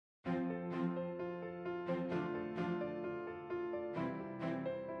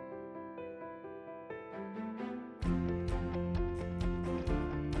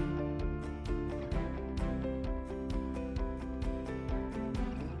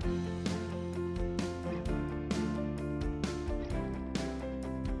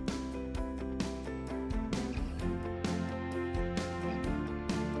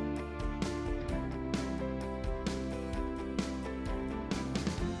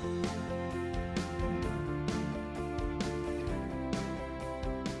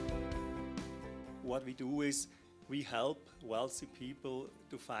what we do is we help wealthy people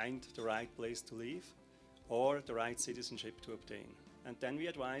to find the right place to live or the right citizenship to obtain. And then we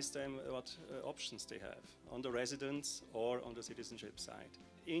advise them what options they have on the residence or on the citizenship side.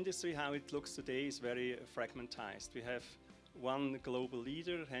 Industry, how it looks today, is very fragmentized. We have one global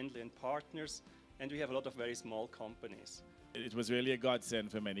leader, Henley Partners, and we have a lot of very small companies. It was really a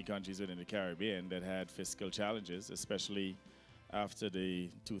godsend for many countries within the Caribbean that had fiscal challenges, especially after the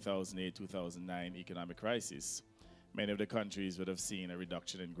 2008-2009 economic crisis. Many of the countries would have seen a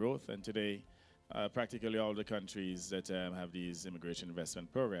reduction in growth, and today practically all the countries that have these immigration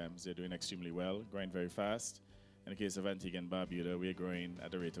investment programs, they're doing extremely well, growing very fast. In the case of Antigua and Barbuda, we're growing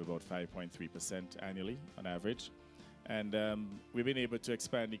at a rate of about 5.3% annually on average. And we've been able to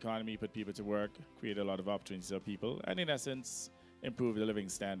expand the economy, put people to work, create a lot of opportunities for people, and in essence, improve the living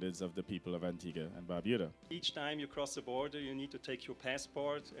standards of the people of Antigua and Barbuda. Each time you cross the border, you need to take your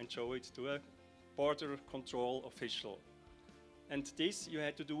passport and show it to a border control official. And this you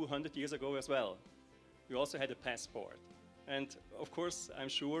had to do 100 years ago as well. You also had a passport. And of course, I'm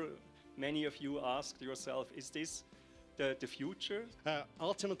sure many of you asked yourself, is this the future?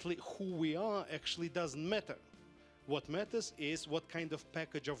 Ultimately, who we are actually doesn't matter. What matters is what kind of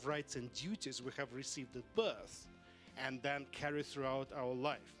package of rights and duties we have received at birth and then carry throughout our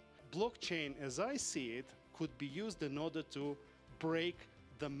life. Blockchain, as I see it, could be used in order to break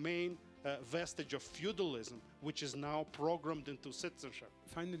the main vestige of feudalism, which is now programmed into citizenship.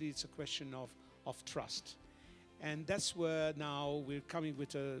 Finally, it's a question of trust. And that's where now we're coming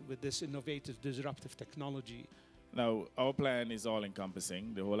with this innovative, disruptive technology. Now, our plan is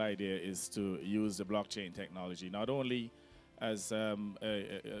all-encompassing. The whole idea is to use the blockchain technology not only as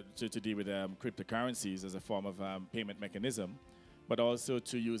to deal with cryptocurrencies as a form of payment mechanism, but also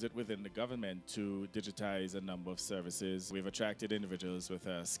to use it within the government to digitize a number of services. We've attracted individuals with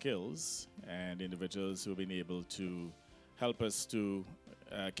skills and individuals who have been able to help us to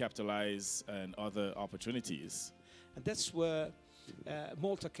capitalize on other opportunities. And that's where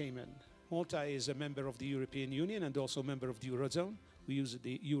Malta came in. Malta is a member of the European Union and also a member of the Eurozone. We use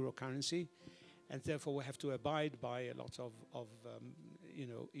the euro currency, and therefore we have to abide by a lot of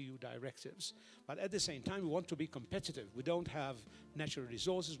EU directives. But at the same time, we want to be competitive. We don't have natural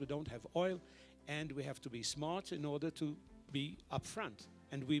resources, we don't have oil, and we have to be smart in order to be upfront.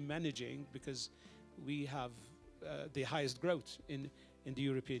 And we're managing because we have the highest growth in the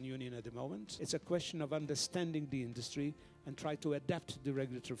European Union at the moment. It's a question of understanding the industry and try to adapt the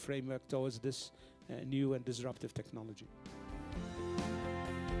regulatory framework towards this new and disruptive technology.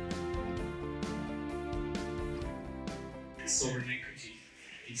 Sovereign equity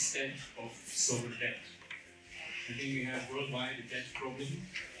instead of sovereign debt. I think we have worldwide a debt problem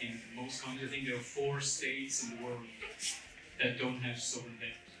in most countries. I think there are 4 states in the world that don't have sovereign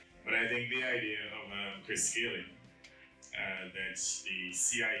debt. But I think the idea of scaling, that the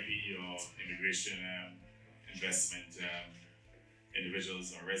CIP or immigration investment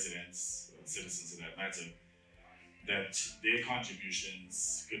individuals or residents, or citizens of that matter, that their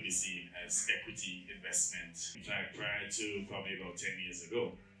contributions could be seen as equity investment. In fact, prior to probably about 10 years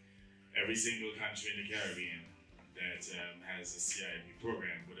ago, every single country in the Caribbean that has a CIP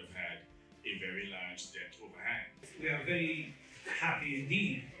program would have had a very large debt overhang. We are very happy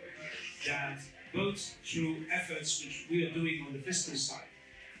indeed that both through efforts which we are doing on the fiscal side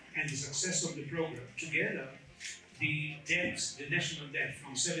and the success of the program, together the debt, the national debt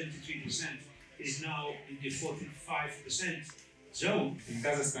from 73% is now in the 45% zone. In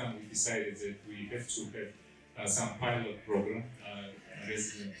Kazakhstan, we decided that we have to have some pilot program,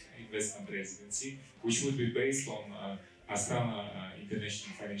 investment residency, which would be based on Astana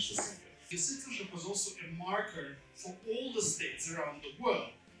International Financial Center. Your citizenship was also a marker for all the states around the world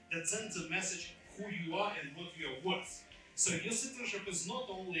that sends a message who you are and what you are worth. So your citizenship is not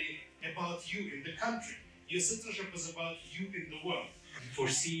only about you in the country, your citizenship is about you in the world. We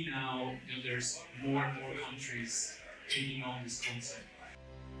foresee now there's more and more countries taking on this concept.